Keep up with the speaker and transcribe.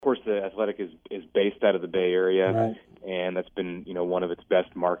course, the Athletic is based out of the Bay Area, Right. and that's been one of its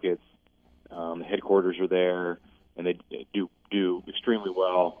best markets. The headquarters are there, and they do extremely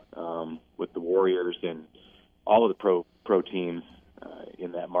well with the Warriors and all of the pro teams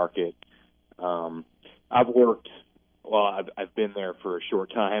in that market. I've worked. Well, I've been there for a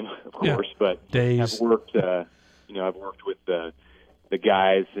short time, of course, but Days. I've worked. I've worked with the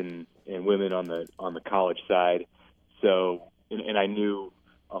guys and women on the college side. So, and I knew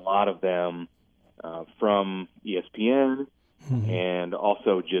a lot of them from ESPN, and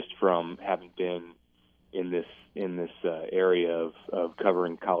also just from having been in this area of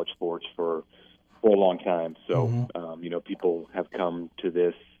covering college sports for a long time. So, people have come to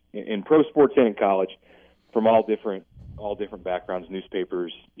this in pro sports and in college from all different backgrounds,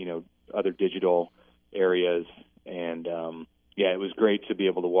 newspapers, other digital areas, and it was great to be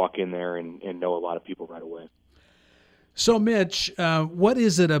able to walk in there and know a lot of people right away. So, Mitch, what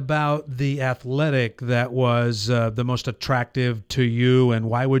is it about the Athletic that was the most attractive to you, and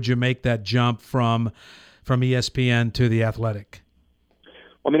why would you make that jump from ESPN to the Athletic?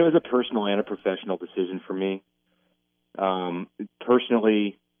 Well, I mean, it was a personal and a professional decision for me.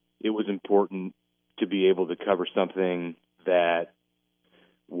 Personally, it was important to be able to cover something that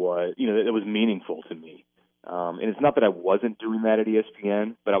was, that was meaningful to me. And it's not that I wasn't doing that at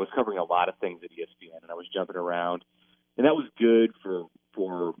ESPN, but I was covering a lot of things at ESPN, and I was jumping around. And that was good for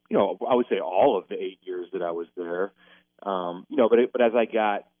I would say all of the 8 years that I was there. But as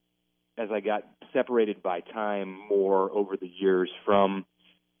I got separated by time more over the years from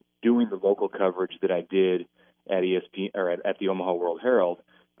doing the local coverage that I did at ESPN or at the Omaha World Herald,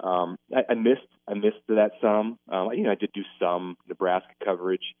 I missed that some. I did do some Nebraska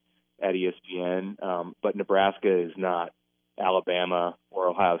coverage at ESPN, but Nebraska is not Alabama or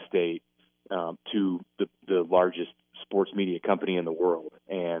Ohio State to the largest sports media company in the world.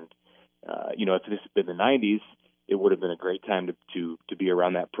 And if this had been the 90s, it would have been a great time to be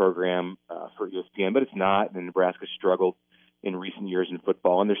around that program for ESPN, but it's not. And Nebraska struggled in recent years in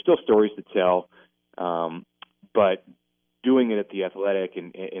football, and there's still stories to tell. But doing it at the Athletic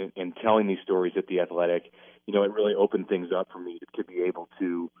and telling these stories at the Athletic, it really opened things up for me to be able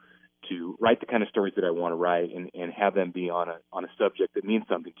to write the kind of stories that I want to write and have them be on a subject that means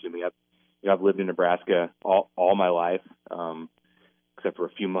something to me. I've lived in Nebraska all my life, except for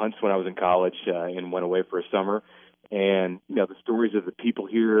a few months when I was in college and went away for a summer. And the stories of the people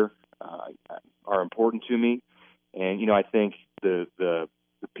here are important to me. And I think the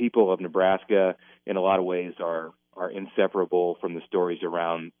people of Nebraska in a lot of ways are inseparable from the stories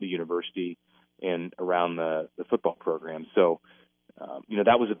around the university and around the football program. So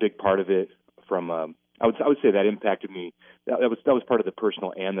that was a big part of it. I would say that impacted me. That was part of the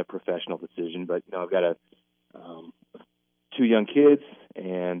personal and the professional decision. But I've got two young kids,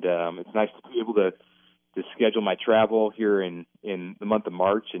 and it's nice to be able to schedule my travel here in the month of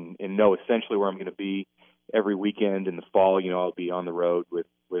March and know essentially where I'm going to be every weekend in the fall. I'll be on the road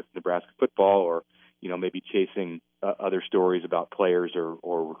with Nebraska football, or maybe chasing other stories about players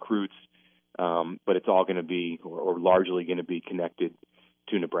or recruits. But it's all going to be, or largely going to be, connected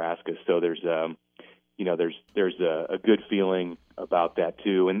to Nebraska. So there's a good feeling about that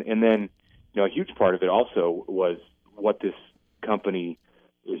too. And then a huge part of it also was what this company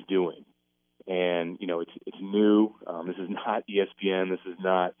is doing. And it's new. This is not ESPN. This is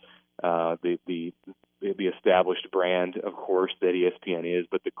not the established brand, of course, that ESPN is.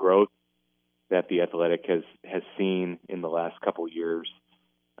 But the growth that the Athletic has seen in the last couple of years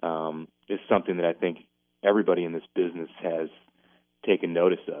is something that I think everybody in this business has taken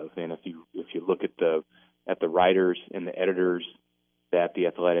notice of. And if you look at the writers and the editors that the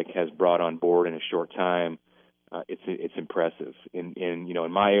Athletic has brought on board in a short time, it's impressive. In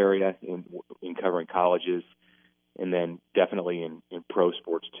my area, in covering colleges, and then definitely in pro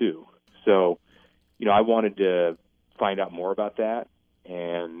sports too. So, I wanted to find out more about that,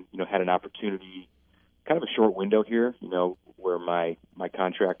 and had an opportunity, kind of a short window here, where my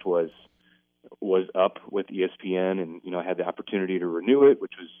contract was up with ESPN, and I had the opportunity to renew it,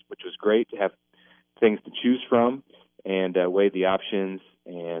 which was great to have things to choose from, and weigh the options,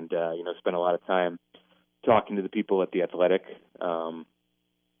 and spent a lot of time talking to the people at the Athletic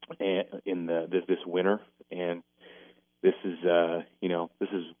in this winter, and this is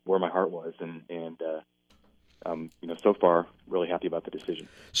where my heart was, and so far really happy about the decision.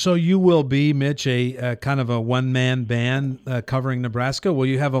 So you will be, Mitch, a kind of a one-man band covering Nebraska. Will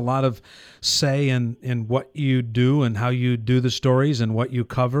you have a lot of say in what you do and how you do the stories and what you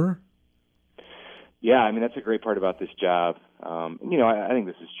cover? Yeah, I mean, that's a great part about this job. I think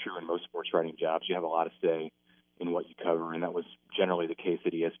this is true in most sports writing jobs. You have a lot of say in what you cover, and that was generally the case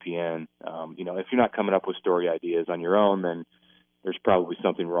at ESPN. If you're not coming up with story ideas on your own, then there's probably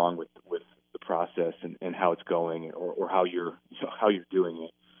something wrong with the process and how it's going, or how you're doing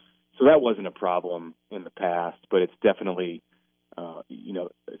it. So that wasn't a problem in the past, but it's definitely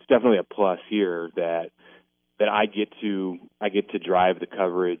a plus here that I get to drive the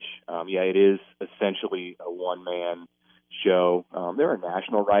coverage. It is essentially a one-man show. There are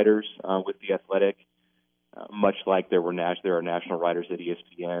national writers with The Athletic, much like there are national writers at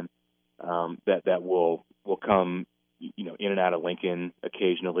ESPN that will come in and out of Lincoln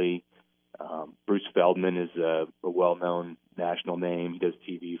occasionally. Bruce Feldman is a well-known national name. He does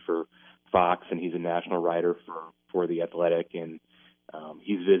TV for Fox, and he's a national writer for The Athletic, and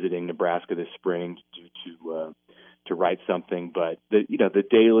he's visiting Nebraska this spring to write something. But the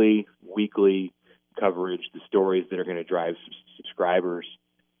daily, weekly coverage, the stories that are going to drive subscribers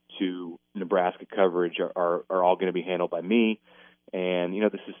to Nebraska coverage are all going to be handled by me. And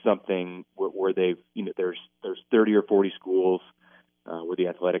this is something where they've there's 30 or 40 schools where The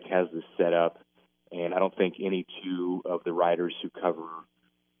Athletic has this set up, and I don't think any two of the writers who cover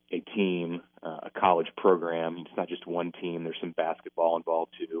a team, a college program, it's not just one team. There's some basketball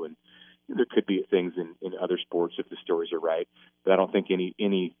involved too, and there could be things in other sports if the stories are right. But I don't think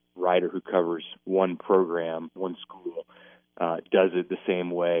any writer who covers one program, one school, does it the same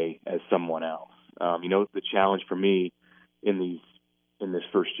way as someone else. The challenge for me in this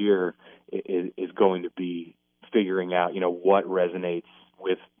first year is going to be figuring out, what resonates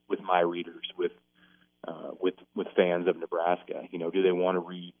with my readers, with fans of Nebraska. Do they want to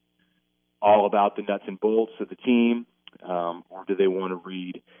read all about the nuts and bolts of the team, or do they want to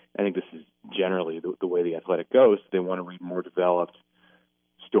read? I think this is generally the way The Athletic goes. They want to read more developed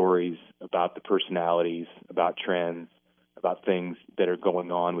stories about the personalities, about trends, about things that are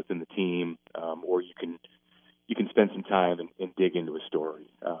going on within the team, or you can spend some time and dig into a story.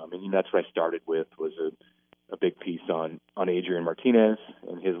 And that's what I started with, was a big piece on Adrian Martinez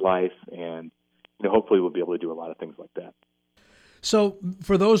and his life, and hopefully we'll be able to do a lot of things like that. So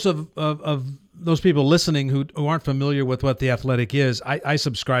for those of those people listening who aren't familiar with what The Athletic is, I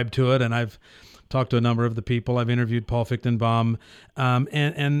subscribe to it, and I've talked to a number of the people. I've interviewed Paul Fichtenbaum,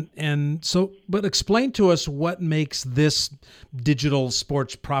 and so. But explain to us what makes this digital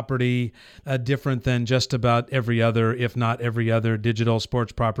sports property different than just about every other, if not every other, digital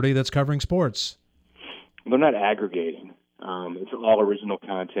sports property that's covering sports. They're not aggregating. It's all original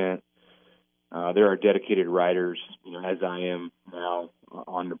content. There are dedicated writers, as I am now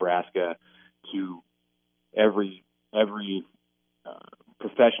on Nebraska, to every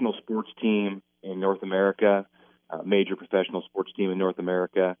professional sports team in North America, major professional sports team in North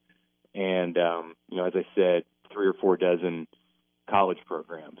America, and as I said, 3 or 4 dozen college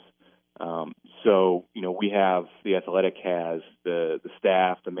programs. So we have The Athletic has the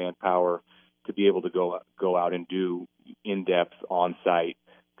staff, the manpower to be able to go out and do in-depth on-site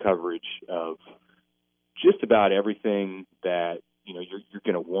coverage of just about everything that you're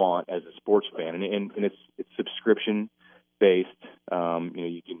going to want as a sports fan, and it's subscription based.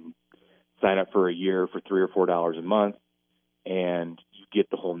 You can sign up for a year for $3 or $4 a month, and you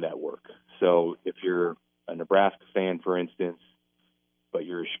get the whole network. So if you're a Nebraska fan, for instance, but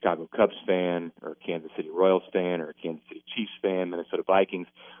you're a Chicago Cubs fan, or a Kansas City Royals fan, or a Kansas City Chiefs fan, Minnesota Vikings,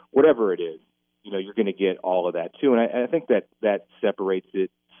 whatever it is, you're going to get all of that too. And I think that separates it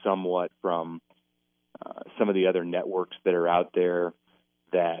somewhat from some of the other networks that are out there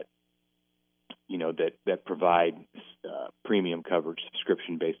that provide premium coverage,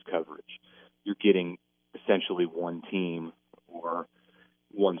 subscription-based coverage. You're getting essentially one team or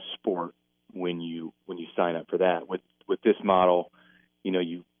one sport when you sign up for that. With this model,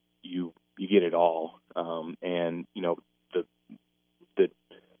 you get it all, and the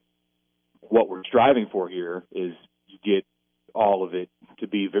what we're striving for here is you get all of it to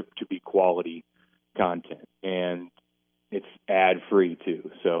be quality content, and it's ad-free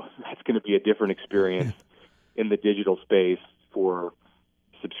too. So that's going to be a different experience in the digital space for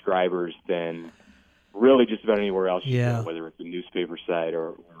subscribers than really just about anywhere else you go, whether it's a newspaper site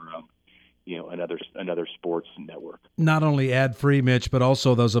or another sports network. Not only ad-free, Mitch, but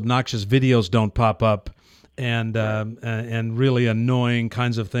also those obnoxious videos don't pop up, and really annoying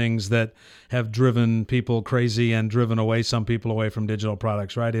kinds of things that have driven people crazy and driven some people away from digital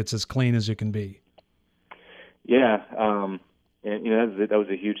products, right? It's as clean as you can be. Yeah, and that was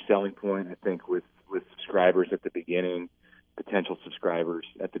a huge selling point, I think, with subscribers at the beginning, potential subscribers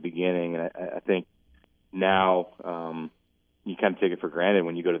at the beginning. And I think now you kind of take it for granted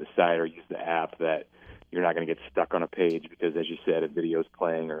when you go to the site or use the app that you're not going to get stuck on a page because, as you said, a video's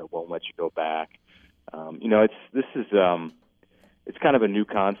playing or it won't let you go back. It's kind of a new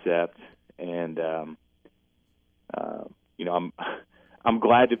concept, and I'm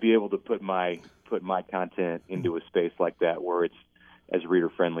glad to be able to put my content into a space like that where it's as reader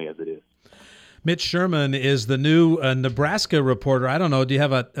friendly as it is. Mitch Sherman is the new Nebraska reporter. I don't know. Do you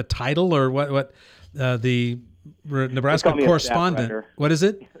have a title or what? The Nebraska correspondent. What is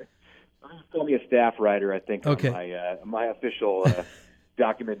it? Call me a staff writer. I think okay. On my official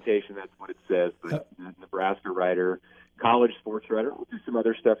documentation, that's what it says. But Nebraska writer, college sports writer. We'll do some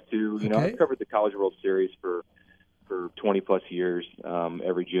other stuff too. Okay. I've covered the College World Series for 20 plus years,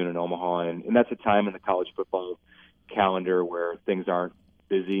 every June in Omaha, and that's a time in the college football calendar where things aren't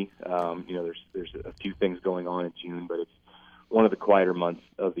busy. There's a few things going on in June, but it's one of the quieter months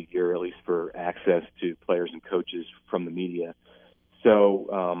of the year, at least for access to players and coaches from the media.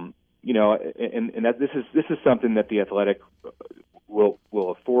 So, this is something that the Athletic will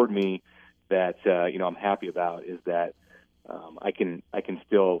afford me that I'm happy about, is that I can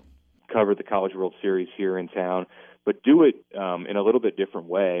still cover the College World Series here in town, but do it in a little bit different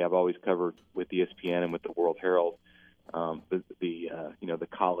way. I've always covered with ESPN and with the World Herald the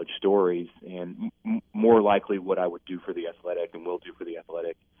college stories, and more likely what I would do for the Athletic and will do for the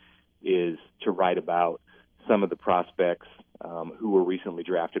Athletic is to write about some of the prospects who were recently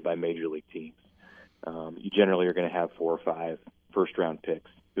drafted by major league teams. You generally are going to have 4 or 5 first-round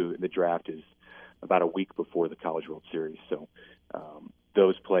picks. The draft is about a week before the College World Series, so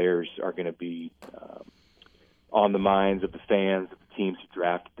those players are going to be on the minds of the fans of the teams who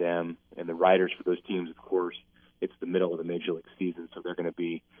drafted them, and the writers for those teams, of course. It's the middle of the major league season, so they're going to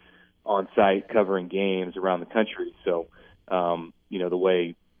be on site covering games around the country. So, the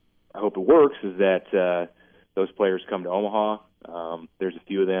way I hope it works is that those players come to Omaha. There's a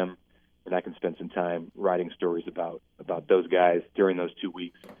few of them, and I can spend some time writing stories about those guys during those 2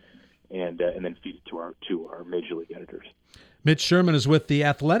 weeks, and then feed it to our major league editors. Mitch Sherman is with The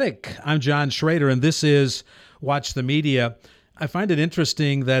Athletic. I'm John Schrader, and this is Watch the Media. I find it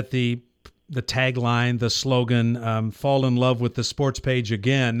interesting that the tagline, the slogan, fall in love with the sports page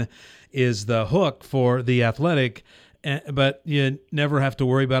again, is the hook for The Athletic. But you never have to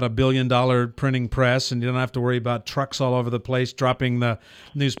worry about $1 billion printing press, and you don't have to worry about trucks all over the place dropping the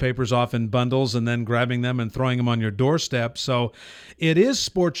newspapers off in bundles and then grabbing them and throwing them on your doorstep. So it is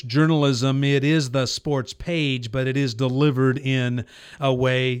sports journalism. It is the sports page, but it is delivered in a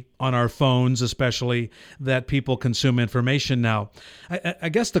way on our phones, especially, that people consume information now. I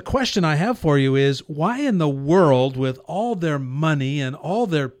guess the question I have for you is, why in the world, with all their money and all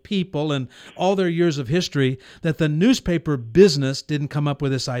their people and all their years of history, that the newspaper business didn't come up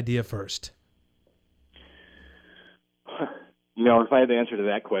with this idea first? If I had the answer to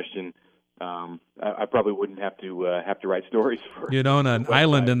that question, I probably wouldn't have to write stories for. You'd own an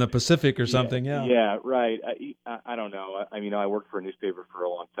island in the Pacific or something, yeah. Yeah, right. I don't know. I worked for a newspaper for a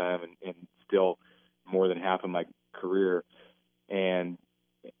long time, and still more than half of my career. And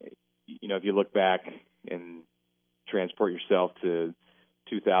if you look back and transport yourself to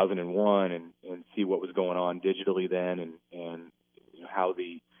 2001 and see what was going on digitally then, and how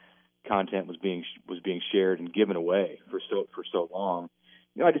the content was being shared and given away for so long.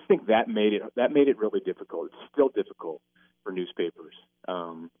 I just think that made it really difficult. It's still difficult for newspapers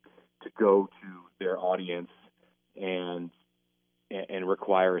to go to their audience and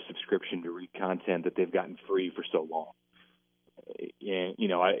require a subscription to read content that they've gotten free for so long. And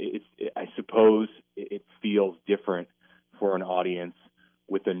I suppose it feels different for an audience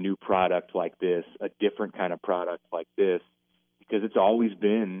with a new product like this, a different kind of product like this, because it's always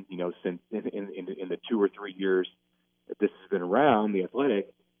been, since in the 2 or 3 years that this has been around, The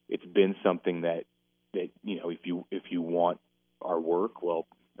Athletic, it's been something that if you want our work, well,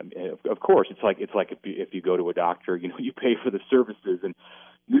 I mean, of course, it's like if you go to a doctor, you pay for the services, and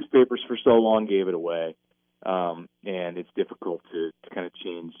newspapers for so long gave it away, and it's difficult to kind of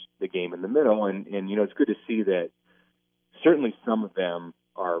change the game in the middle, and it's good to see that certainly some of them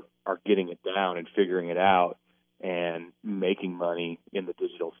are getting it down and figuring it out and making money in the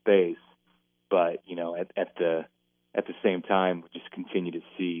digital space, but at the same time, we just continue to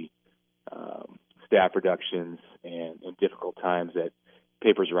see staff reductions and difficult times at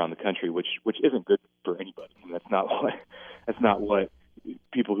papers around the country, which isn't good for anybody. I mean, that's not what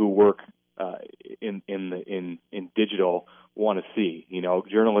people who work in digital want to see.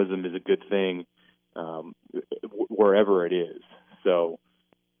 Journalism is a good thing wherever it is. So,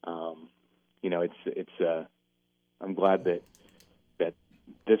 I'm glad that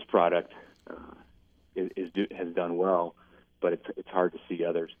this product has done well. but it's hard to see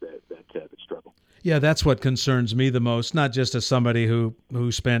others that struggle. Yeah, that's what concerns me the most, not just as somebody who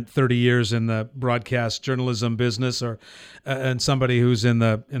spent 30 years in the broadcast journalism business and somebody who's in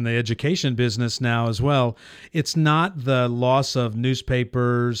the education business now as well. It's not the loss of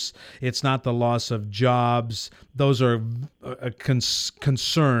newspapers, it's not the loss of jobs. Those are a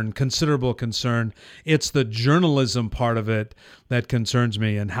considerable concern. It's the journalism part of it that concerns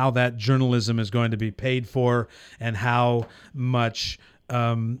me, and how that journalism is going to be paid for, and how much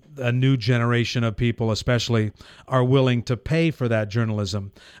a new generation of people especially are willing to pay for that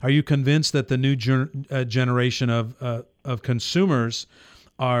journalism. Are you convinced that the new generation of consumers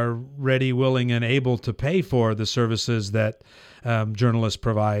are ready, willing, and able to pay for the services that journalists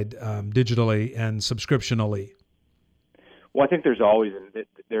provide digitally and subscriptionally? Well, I think there's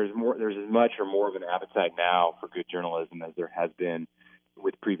as much or more of an appetite now for good journalism as there has been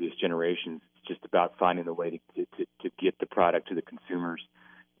with previous generations. It's just about finding the way to get the product to the consumers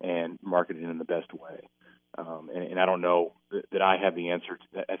and market it in the best way. And I don't know that I have the answer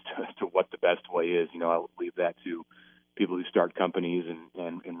as to what the best way is. I'll leave that to people who start companies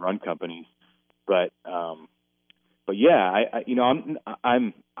and run companies. But yeah,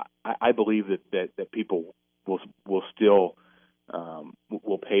 I believe that people will still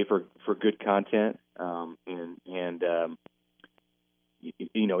will pay for good content, and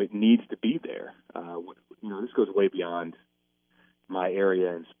it needs to be there. This goes way beyond my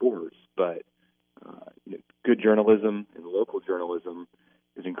area in sports, but good journalism and local journalism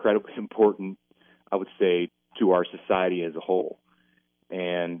is incredibly important, I would say, to our society as a whole.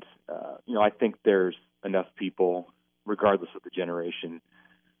 And I think there's enough people, regardless of the generation,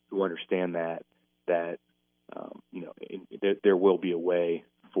 who understand that there will be a way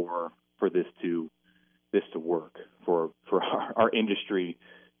for this to work, for our industry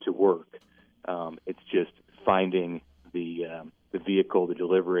to work. It's just finding the vehicle to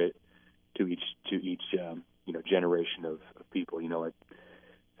deliver it to each generation of people. Like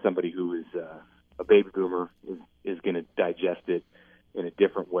somebody who is a baby boomer is going to digest it in a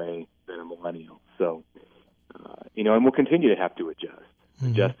different way than a millennial. So and we'll continue to have to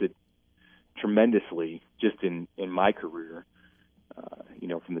adjust it tremendously. Just in my career,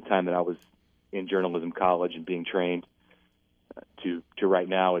 from the time that I was in journalism college and being trained to right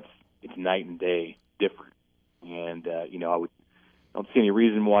now, it's night and day different. And I don't see any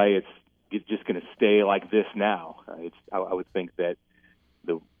reason why it's just going to stay like this now. I would think that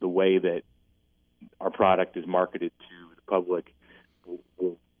the way that our product is marketed to the public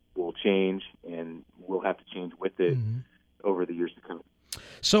will change, and we'll have to change with it over the years to come.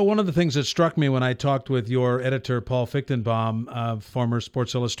 So one of the things that struck me when I talked with your editor, Paul Fichtenbaum, former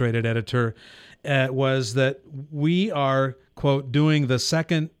Sports Illustrated editor, was that we are, quote, doing the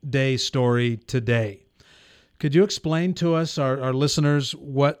second day story today. Could you explain to us, our listeners,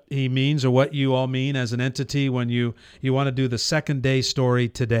 what he means, or what you all mean as an entity when you want to do the second day story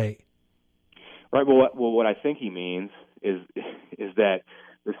today? Right. Well, what I think he means is that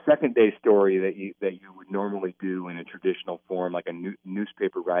the second day story that you would normally do in a traditional form, like a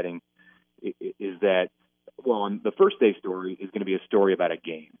newspaper writing, is that, well, the first day story is going to be a story about a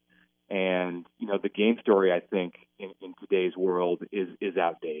game. And, the game story, I think, in today's world is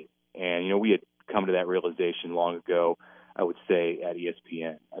outdated. And, we had come to that realization long ago, I would say, at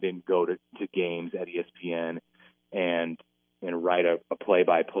ESPN. I didn't go to games at ESPN and write a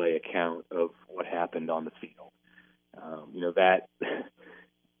play-by-play account of what happened on the field. That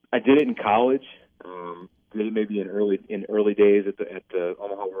I did it in college. Did it maybe in early days at the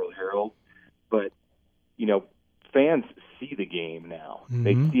Omaha World Herald, but fans see the game now. Mm-hmm.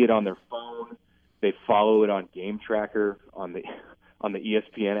 They see it on their phone. They follow it on Game Tracker on the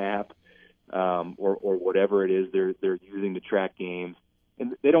ESPN app, or whatever it is they're using to track games,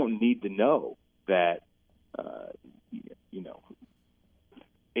 and they don't need to know that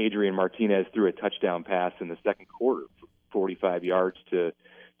Adrian Martinez threw a touchdown pass in the second quarter, 45 yards to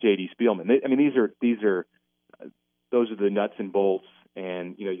J.D. Spielman. Those are the nuts and bolts,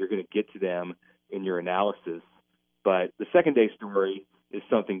 and you're going to get to them in your analysis. But the second day story is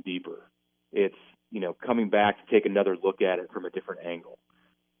something deeper. It's coming back to take another look at it from a different angle.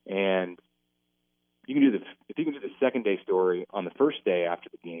 And if you can do the second day story on the first day after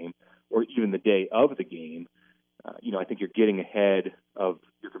the game, or even the day of the game, I think you're getting ahead of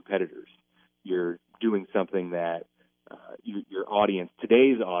your competitors. You're doing something that your audience,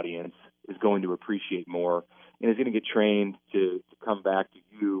 today's audience, is going to appreciate more, and is going to get trained to come back to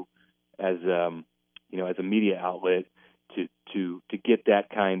you as as a media outlet to get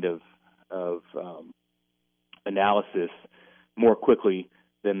that kind of analysis more quickly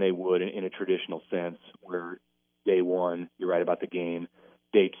than they would in a traditional sense, where day one, you write about the game.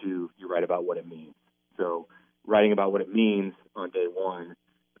 Day two, you write about what it means. So writing about what it means on day one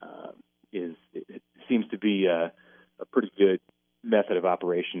it seems to be a pretty good method of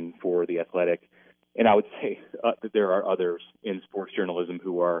operation for The Athletic. And I would say that there are others in sports journalism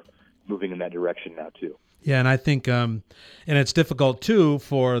who are moving in that direction now too. Yeah, and I think, and it's difficult too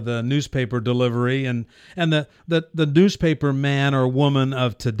for the newspaper delivery, and the newspaper man or woman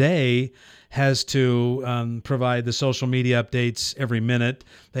of today has to provide the social media updates every minute.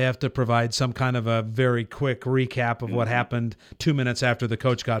 They have to provide some kind of a very quick recap of what happened 2 minutes after the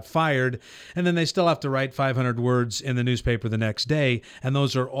coach got fired, and then they still have to write 500 words in the newspaper the next day. And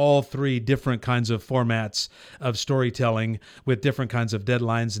those are all three different kinds of formats of storytelling with different kinds of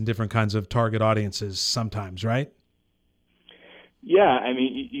deadlines and different kinds of target audiences sometimes, right? Yeah, I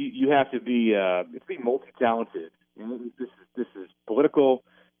mean, you have to be multi-talented. This is political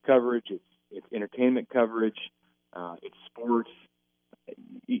coverage. It's entertainment coverage. It's sports.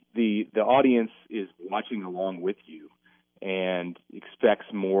 The audience is watching along with you and expects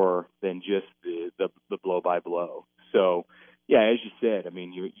more than just the blow by blow. So, yeah, as you said, I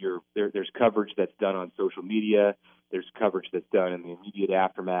mean, there's coverage that's done on social media. There's coverage that's done in the immediate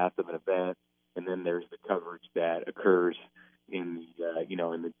aftermath of an event, and then there's the coverage that occurs in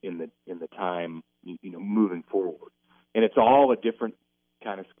the time moving forward. And it's all a different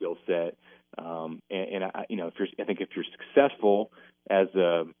kind of skill set. If you're successful as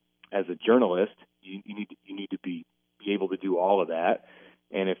a journalist, you need to be able to do all of that.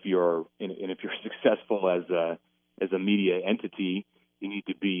 And if you're successful as a media entity, you need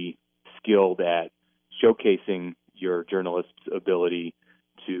to be skilled at showcasing your journalist's ability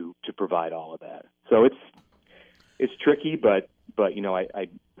to provide all of that. So it's tricky, but I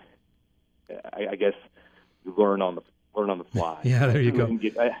guess you learn on the fly. Yeah, there you go.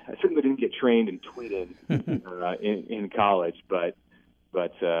 I certainly didn't get trained in tweeting in college, but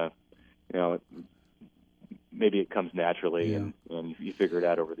maybe it comes naturally, and you figure it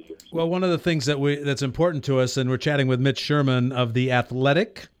out over the years. Well, one of the things that's important to us, and we're chatting with Mitch Sherman of The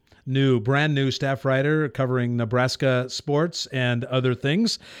Athletic, brand new staff writer covering Nebraska sports and other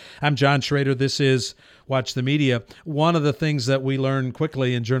things. I'm John Schrader. This is Watch the Media. One of the things that we learn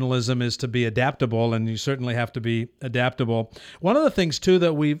quickly in journalism is to be adaptable, and you certainly have to be adaptable. One of the things, too,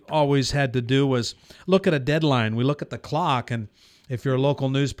 that we've always had to do was look at a deadline. We look at the clock, and if you're a local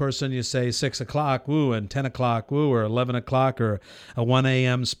news person, you say 6 o'clock, woo, and 10 o'clock, woo, or 11 o'clock, or a 1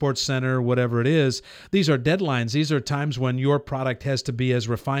 a.m. Sports Center, whatever it is. These are deadlines. These are times when your product has to be as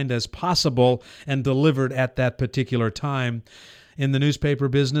refined as possible and delivered at that particular time. In the newspaper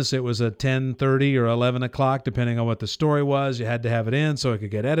business, it was a 10:30 or 11 o'clock, depending on what the story was. You had to have it in so it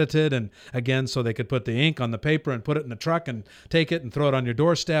could get edited, and again, so they could put the ink on the paper and put it in the truck and take it and throw it on your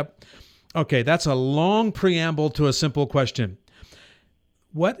doorstep. Okay, that's a long preamble to a simple question.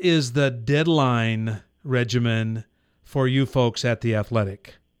 What is the deadline regimen for you folks at The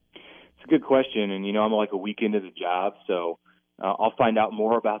Athletic? It's a good question, and I'm like a week into the job, so I'll find out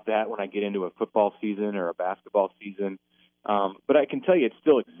more about that when I get into a football season or a basketball season. But I can tell you it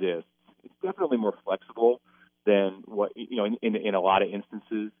still exists. It's definitely more flexible than what in a lot of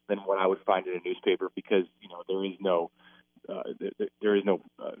instances than what I would find in a newspaper, because there is no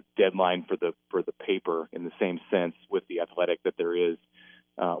deadline for the paper in the same sense with The Athletic that there is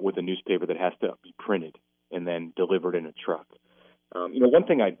with a newspaper that has to be printed and then delivered in a truck. One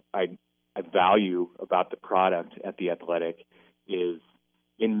thing I value about the product at The Athletic is,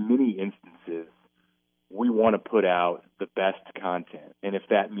 in many instances, we want to put out the best content. And if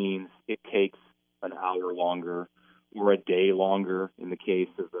that means it takes an hour longer or a day longer in the case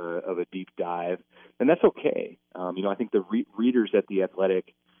of a deep dive, then that's okay. I think the readers at The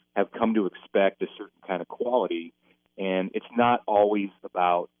Athletic have come to expect a certain kind of quality, and it's not always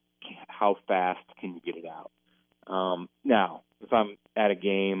about how fast can you get it out. Now, if I'm at a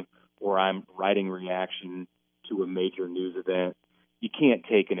game or I'm writing reaction to a major news event, you can't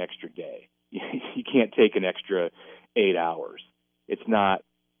take an extra day. You can't take an extra 8 hours. It's not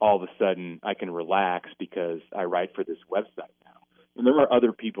all of a sudden I can relax because I write for this website now. And there are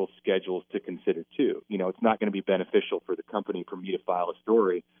other people's schedules to consider too. It's not going to be beneficial for the company for me to file a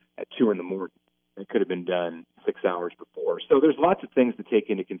story at 2 a.m. It could have been done 6 hours before. So there's lots of things to take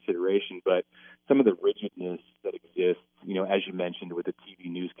into consideration, but some of the rigidness that exists, as you mentioned, with a TV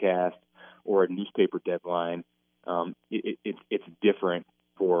newscast or a newspaper deadline, it's different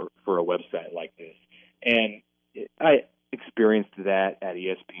for a website like this. And I experienced that at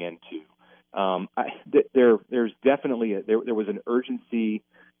ESPN too. There's definitely there was an urgency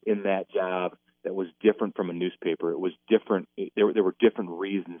in that job that was different from a newspaper. It was different. There were different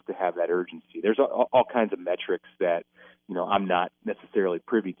reasons to have that urgency. There's all kinds of metrics that, I'm not necessarily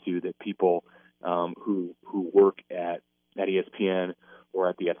privy to, that people who work at ESPN or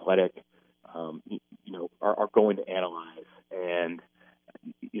at The Athletic, are going to analyze. And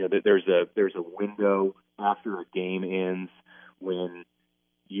there's a window after a game ends when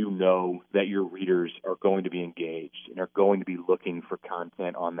that your readers are going to be engaged and are going to be looking for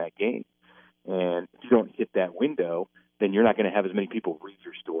content on that game. And if you don't hit that window, then you're not going to have as many people read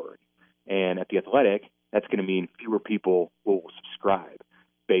your story. And at The Athletic, that's going to mean fewer people will subscribe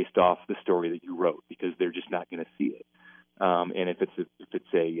based off the story that you wrote, because they're just not going to see it. And if it's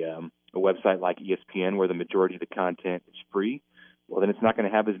a website like ESPN where the majority of the content is free, well, then it's not going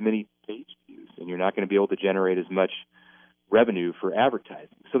to have as many page views, and you're not going to be able to generate as much revenue for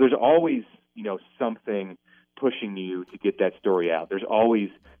advertising. So there's always, something pushing you to get that story out. There's always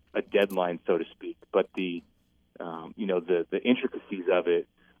a deadline, so to speak, but the intricacies of it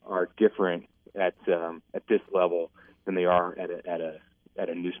are different at this level than they are at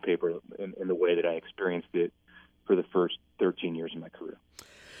a newspaper in the way that I experienced it for the first 13 years of my career.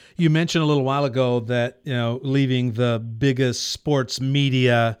 You mentioned a little while ago that, leaving the biggest sports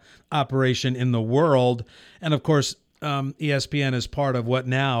media operation in the world, and of course, ESPN is part of what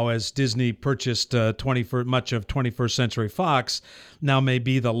now, as Disney purchased much of 21st Century Fox, now may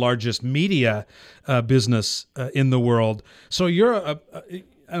be the largest media business in the world. So you're, I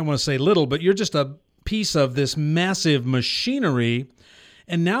don't want to say little, but you're just a piece of this massive machinery.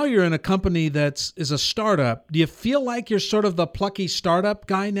 And now you're in a company is a startup. Do you feel like you're sort of the plucky startup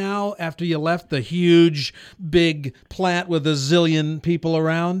guy now after you left the huge, big plant with a zillion people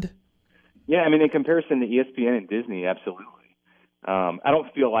around? Yeah, I mean, in comparison to ESPN and Disney, absolutely. I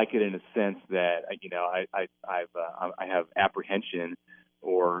don't feel like it in a sense that I have apprehension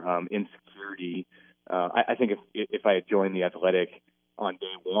or insecurity. I think if I had joined The Athletic on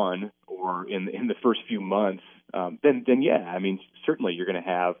day one or in the first few months, then yeah, I mean, certainly you're going to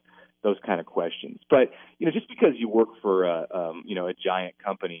have those kind of questions. But just because you work for a giant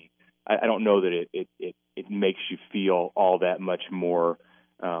company, I don't know that it makes you feel all that much more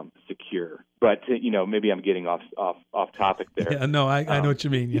secure. But maybe I'm getting off topic there. Yeah, no, I know what you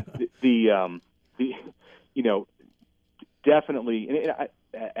mean. Yeah. Definitely,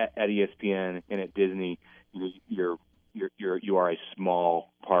 at ESPN and at Disney, you are a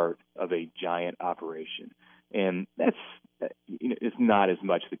small part of a giant operation, and that's it's not as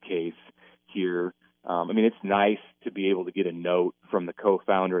much the case here. I mean, it's nice to be able to get a note from the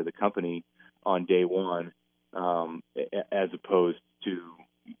co-founder of the company on day one, as opposed to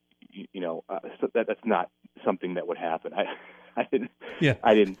so that's not something that would happen. I didn't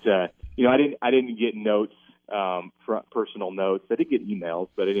get notes, personal notes. I did get emails,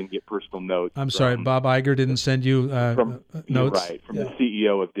 but I didn't get personal notes. I'm sorry, Bob Iger didn't send you notes? Right, from the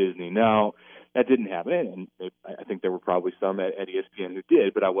CEO of Disney. No, that didn't happen. And I think there were probably some at ESPN who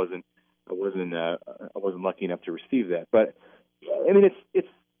did, but I wasn't lucky enough to receive that. But I mean,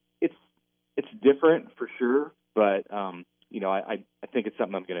 it's different for sure, but I think it's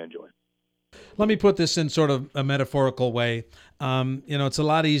something I'm going to enjoy. Let me put this in sort of a metaphorical way. It's a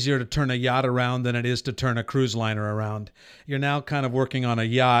lot easier to turn a yacht around than it is to turn a cruise liner around. You're now kind of working on a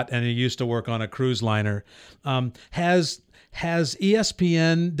yacht, and you used to work on a cruise liner. Has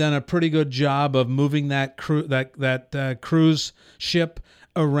ESPN done a pretty good job of moving that cruise ship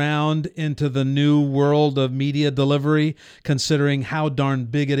around into the new world of media delivery, considering how darn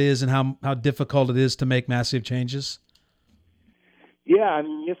big it is and how difficult it is to make massive changes? Yeah, I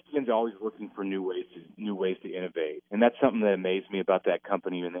mean, ESPN's always looking for new ways to innovate, and that's something that amazed me about that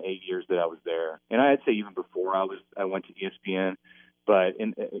company in the 8 years that I was there. And I'd say even before I went to ESPN, but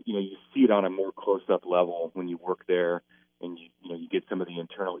you see it on a more close-up level when you work there, and you get some of the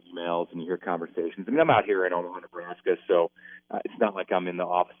internal emails and you hear conversations. I mean, I'm out here in Omaha, Nebraska, so it's not like I'm in the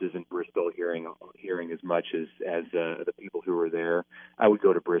offices in Bristol hearing as much as the people who are there. I would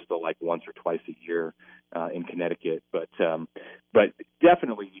go to Bristol like once or twice a year in Connecticut, but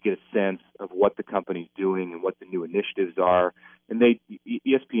definitely you get a sense of what the company's doing and what the new initiatives are. And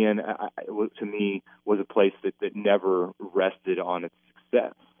ESPN to me was a place that never rested on its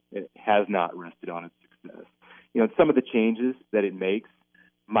success. It has not rested on its success. Some of the changes that it makes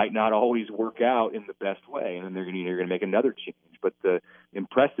might not always work out in the best way, and then they're going to make another change. But the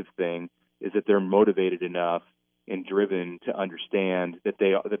impressive thing is that they're motivated enough and driven to understand that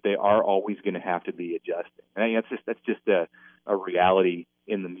they are always going to have to be adjusting. And I think that's just a reality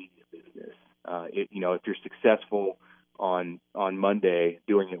in the media business. If you're successful on Monday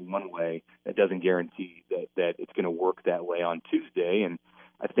doing it one way, that doesn't guarantee that it's going to work that way on Tuesday. And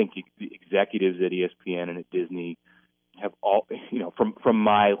I think the executives at ESPN and at Disney have all, from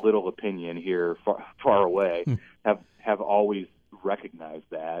my little opinion here, far away, have always recognized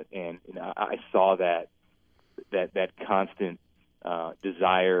that, and I saw that constant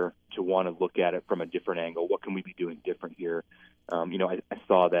desire to want to look at it from a different angle. What can we be doing different here? I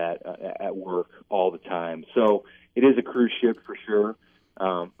saw that at work all the time. So it is a cruise ship for sure,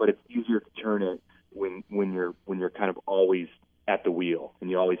 but it's easier to turn it when you're kind of always at the wheel and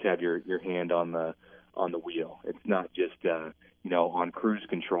you always have your hand on the wheel. It's not just on cruise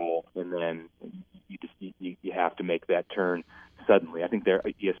control and then you have to make that turn suddenly. I think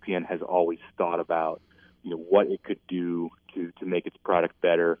ESPN has always thought about what it could do to make its product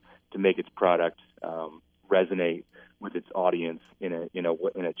better, to make its product resonate with its audience in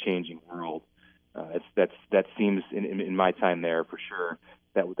a changing world. That seems in my time there for sure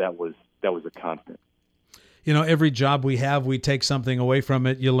that was a constant. Every job we have, we take something away from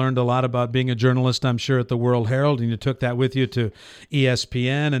it. You learned a lot about being a journalist, I'm sure, at the World Herald, and you took that with you to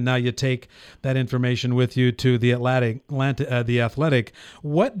ESPN, and now you take that information with you to the Athletic.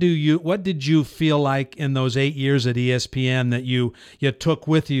 What did you feel like in those 8 years at ESPN that you took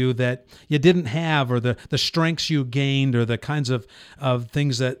with you that you didn't have, or the strengths you gained, or the kinds of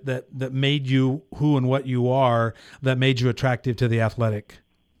things that made you who and what you are, that made you attractive to the Athletic?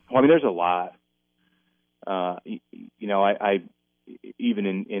 Well, I mean, there's a lot. I even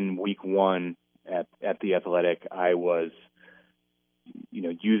in week one at the Athletic, I was,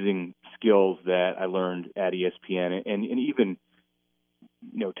 using skills that I learned at ESPN and even,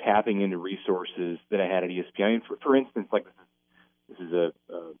 tapping into resources that I had at ESPN. I mean, for instance, like this is a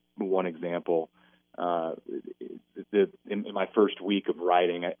one example. In my first week of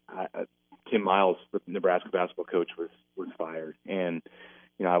writing, Tim Miles, the Nebraska basketball coach, was fired, and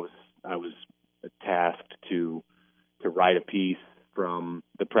I was tasked to write a piece from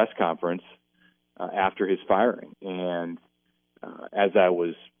the press conference after his firing. And as I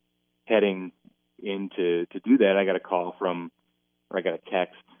was heading in to do that, I got a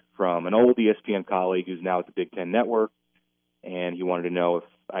text from an old ESPN colleague who's now at the Big Ten Network, and he wanted to know if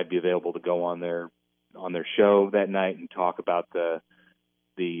I'd be available to go on their show that night and talk about the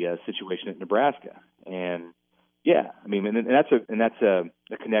situation at Nebraska. And yeah, I mean, and that's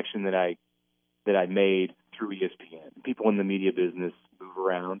a connection that I made through ESPN. People in the media business move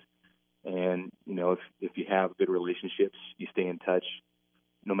around, and if you have good relationships, you stay in touch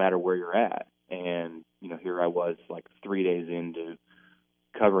no matter where you're at. And here I was, like 3 days into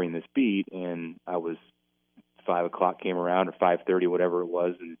covering this beat, and I was 5 o'clock came around, or 5:30, whatever it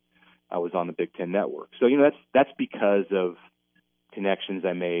was, and I was on the Big Ten Network. So that's because of connections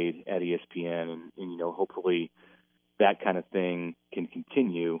I made at ESPN, and hopefully that kind of thing can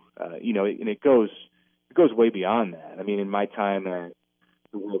continue, and it goes way beyond that. I mean, in my time at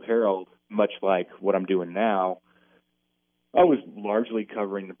the World Herald, much like what I'm doing now, I was largely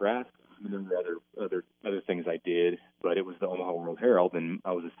covering Nebraska. I mean, there were other things I did, but it was the Omaha World Herald, and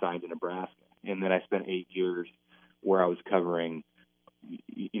I was assigned to Nebraska. And then I spent 8 years where I was covering,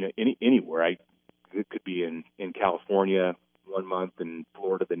 anywhere. It could be in California 1 month and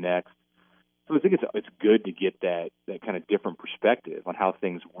Florida the next. So I think it's good to get that kind of different perspective on how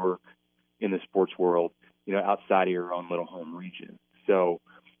things work in the sports world, outside of your own little home region. So,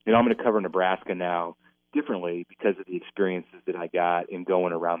 I'm going to cover Nebraska now differently because of the experiences that I got in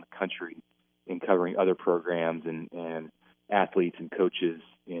going around the country and covering other programs and athletes and coaches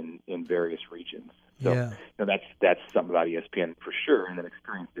in various regions. So yeah. That's something about ESPN for sure, and an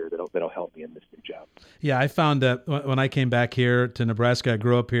experience there that'll help me in this new job. Yeah, I found that when I came back here to Nebraska, I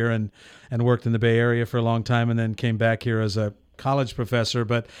grew up here and worked in the Bay Area for a long time, and then came back here as a college professor.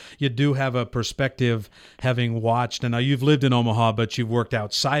 But you do have a perspective having watched, and now you've lived in Omaha, but you've worked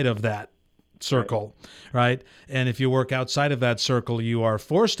outside of that circle, right? And if you work outside of that circle, you are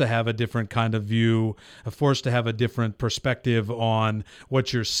forced to have a different kind of view, forced to have a different perspective on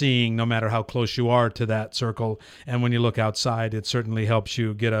what you're seeing, no matter how close you are to that circle. And when you look outside, it certainly helps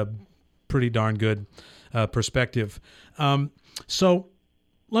you get a pretty darn good perspective. So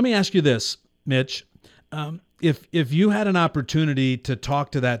let me ask you this, Mitch. If you had an opportunity to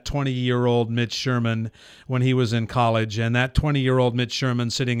talk to that 20-year-old Mitch Sherman when he was in college, and that 20-year-old Mitch Sherman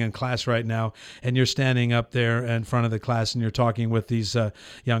sitting in class right now, and you're standing up there in front of the class and you're talking with these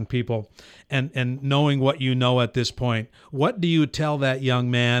young people, and knowing what you know at this point, what do you tell that young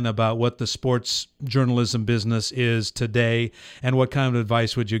man about what the sports journalism business is today, and what kind of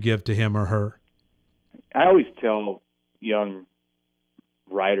advice would you give to him or her? I always tell young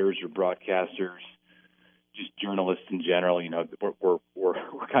writers or broadcasters, just journalists in general, we're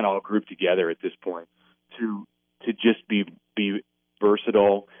kind of all grouped together at this point, to just be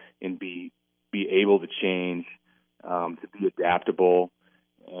versatile and be able to change, to be adaptable,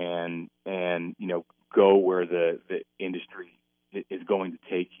 and go where the industry is going to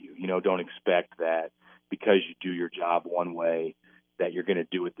take you. Don't expect that because you do your job one way that you're going to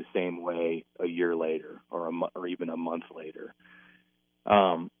do it the same way a year later or even a month later.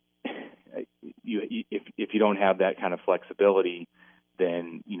 If you don't have that kind of flexibility,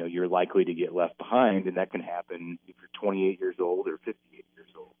 then you're likely to get left behind, and that can happen if you're 28 years old or 58 years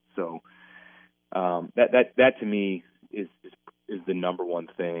old. So that to me is the number one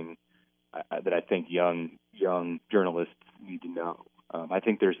thing that I think young journalists need to know. I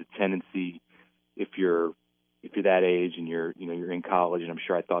think there's a tendency, if you're that age and you're in college, and I'm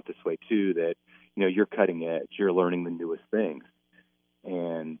sure I thought this way too, that you're cutting edge, you're learning the newest things,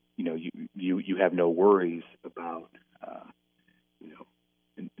 and you have no worries about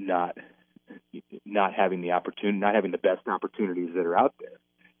not having the opportunity, not having the best opportunities that are out there.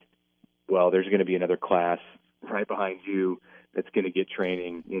 Well, there's going to be another class right behind you that's going to get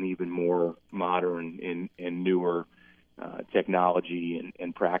training in even more modern and newer technology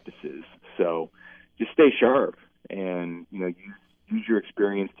and practices. So just stay sharp and use your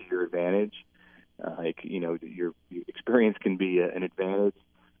experience to your advantage. Your experience can be an advantage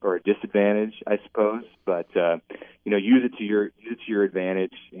or a disadvantage, I suppose, but use it to your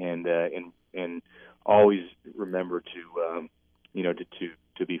advantage, and always remember to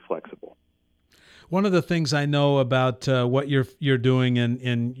be flexible. One of the things I know about what you're doing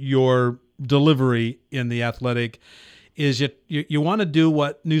in your delivery in The Athletic is you want to do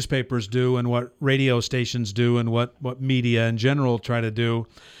what newspapers do and what radio stations do and what media in general try to do,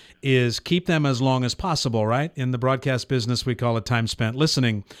 is keep them as long as possible, right? In the broadcast business, we call it time spent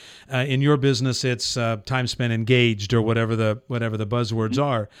listening. In your business, it's time spent engaged, or whatever the buzzwords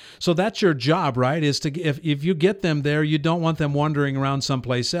are. So that's your job, right? Is to if you get them there, you don't want them wandering around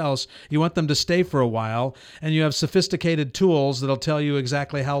someplace else. You want them to stay for a while, and you have sophisticated tools that'll tell you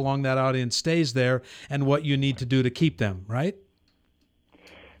exactly how long that audience stays there and what you need to do to keep them, right?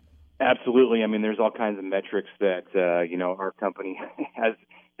 Absolutely. I mean, there's all kinds of metrics that our company has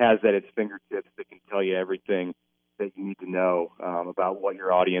at its fingertips that can tell you everything that you need to know about what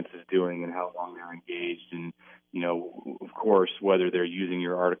your audience is doing and how long they're engaged, and of course, whether they're using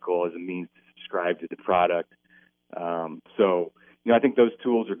your article as a means to subscribe to the product. So I think those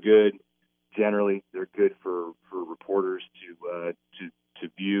tools are good. Generally, they're good for reporters to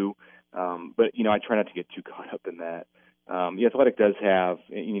view, but I try not to get too caught up in that. The Athletic does have,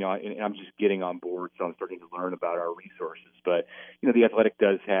 and I'm just getting on board, so I'm starting to learn about our resources. But the Athletic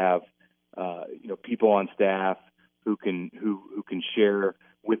does have, people on staff who can share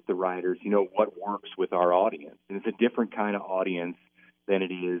with the writers, what works with our audience, and it's a different kind of audience than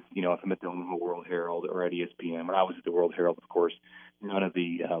it is, if I'm at the Omaha World Herald or at ESPN. When I was at the World Herald, of course, none of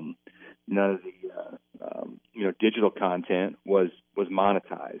the digital content was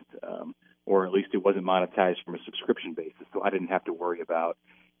monetized. Or at least it wasn't monetized from a subscription basis. So I didn't have to worry about,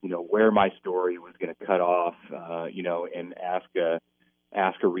 where my story was going to cut off, and ask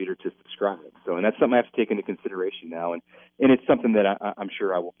a reader to subscribe. So, and that's something I have to take into consideration now. And it's something that I'm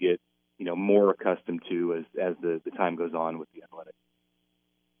sure I will get, more accustomed to as the time goes on with the Athletic.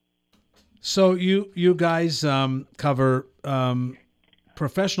 So you guys cover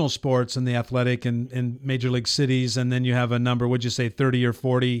professional sports in the Athletic in major league cities, and then you have a number, would you say 30 or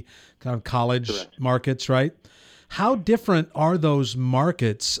 40 kind of college Correct. markets, right? How different are those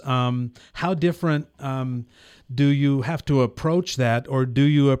markets? How different do you have to approach that, or do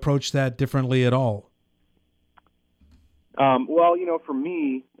you approach that differently at all? Well, for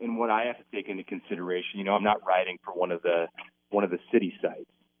me, and what I have to take into consideration, I'm not writing for one of the city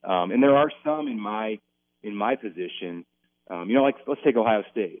sites, and there are some in my position. Like let's take Ohio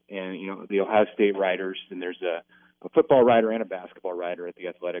State, and the Ohio State writers, and there's a football writer and a basketball writer at the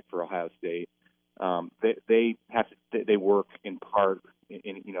Athletic for Ohio State. They work in part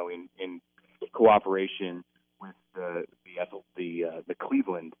in cooperation with the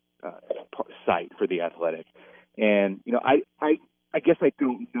Cleveland site for the Athletic, and I guess I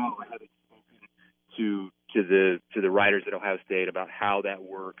don't know. I haven't spoken to the writers at Ohio State about how that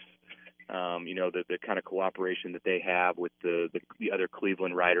works. The kind of cooperation that they have with the other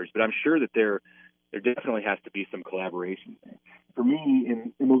Cleveland writers, but I'm sure that there definitely has to be some collaboration. For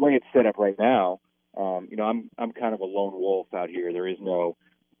me, in the way it's set up right now, I'm kind of a lone wolf out here. There is no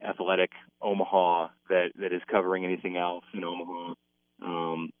Athletic Omaha that is covering anything else in Omaha.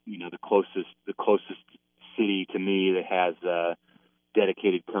 The closest city to me that has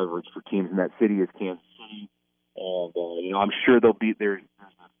dedicated coverage for teams in that city is Kansas City, and I'm sure there's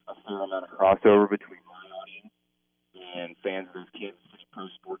a fair amount of crossover between my audience and fans of those Kansas City pro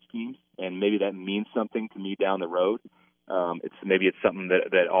sports teams, and maybe that means something to me down the road. It's something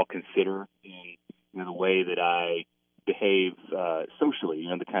that I'll consider in the way that I behave socially.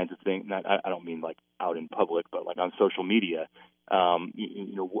 The kinds of things. I don't mean like out in public, but like on social media.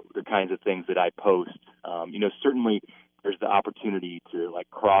 The kinds of things that I post. Certainly there's the opportunity to like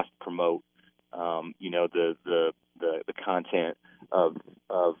cross promote. The content of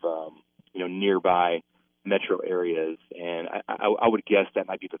nearby metro areas, and I would guess that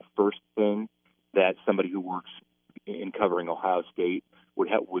might be the first thing that somebody who works in covering Ohio State would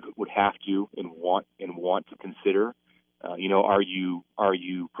have to and want to consider. Are you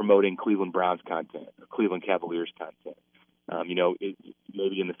promoting Cleveland Browns content or Cleveland Cavaliers content?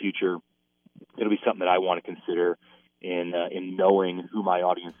 Maybe in the future it'll be something that I want to consider in knowing who my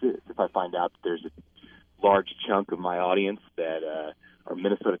audience is. If I find out that there's a large chunk of my audience that are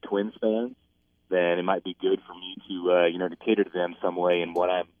Minnesota Twins fans, then it might be good for me to cater to them some way in what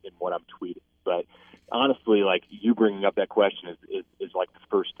I'm tweeting. But honestly, like you bringing up that question is like the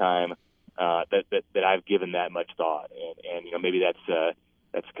first time that I've given that much thought, and maybe that's a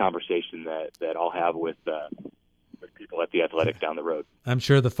conversation that I'll have with people at The Athletic down the road. I'm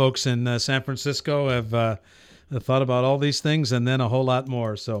sure the folks in San Francisco have thought about all these things and then a whole lot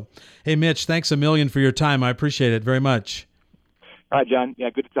more. So, hey, Mitch, thanks a million for your time. I appreciate it very much. All right, John. Yeah,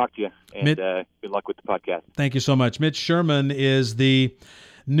 good to talk to you, and good luck with the podcast. Thank you so much. Mitch Sherman is the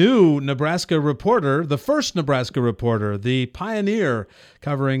new Nebraska reporter, the first Nebraska reporter, the pioneer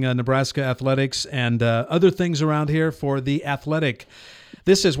covering Nebraska athletics and other things around here for The Athletic.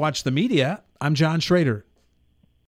 This is Watch the Media. I'm John Schrader.